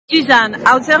Suzanne,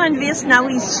 Hauser&Wirth now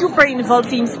is super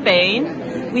involved in Spain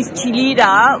with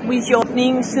Chilida, with your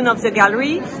opening soon of the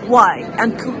gallery. Why?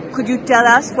 And could you tell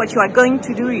us what you are going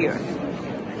to do here?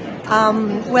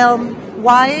 Well,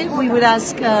 why? We would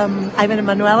ask Ivan and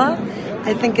Manuela.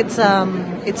 I think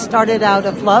it started out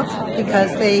of love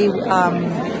because they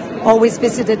always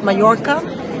visited Mallorca,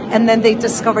 and then they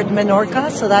discovered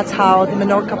Menorca, so that's how the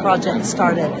Menorca project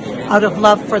started, out of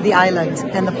love for the island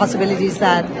and the possibilities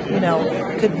that,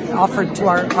 could offer to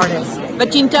our artists.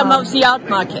 But in terms of the art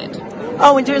market?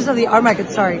 Oh, in terms of the art market,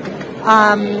 sorry.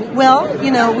 Well,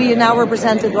 we now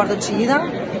represent Eduardo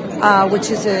Chillida,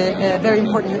 which is a very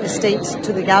important estate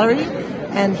to the gallery,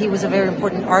 and he was a very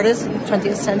important artist in the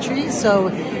 20th century,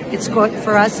 so it's good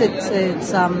for us.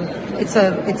 It's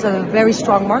a very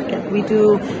strong market. We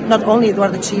do not only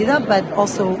Eduardo Chillida, but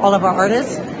also all of our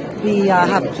artists. We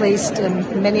have placed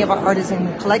many of our artists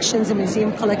in collections, in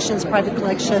museum collections, private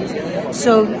collections.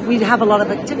 So we have a lot of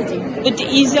activity. But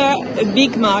is there a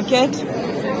big market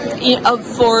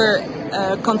for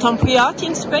contemporary art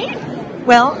in Spain?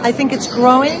 Well, I think it's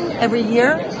growing every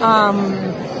year.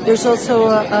 There's also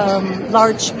a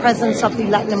large presence of the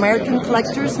Latin American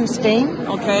collectors in Spain.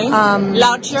 Okay.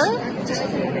 Larger?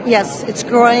 Yes, it's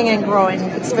growing and growing.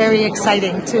 It's very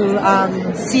exciting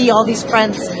to see all these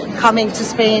friends coming to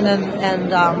Spain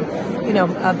and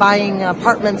buying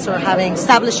apartments or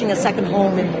establishing a second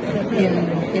home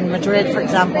in Madrid, for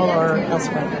example, or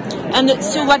elsewhere. And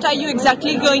so what are you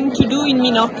exactly going to do in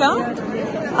Menorca?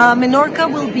 Menorca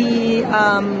will be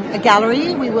a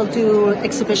gallery. We will do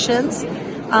exhibitions.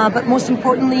 But most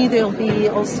importantly, there will be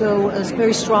also a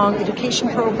very strong education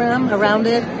program around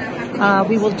it.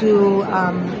 We will do,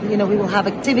 we will have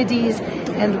activities,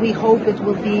 and we hope it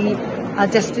will be a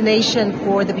destination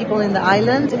for the people in the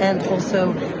island and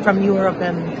also from Europe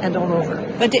and all over.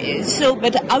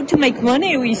 But how to make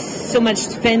money with so much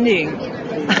spending?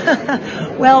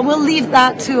 Well, we'll leave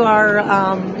that to our,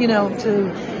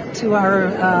 to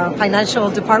our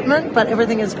financial department, but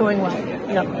everything is going well.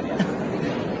 Yep.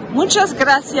 Muchas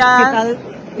gracias. ¿Qué tal?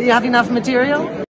 Do you have enough material?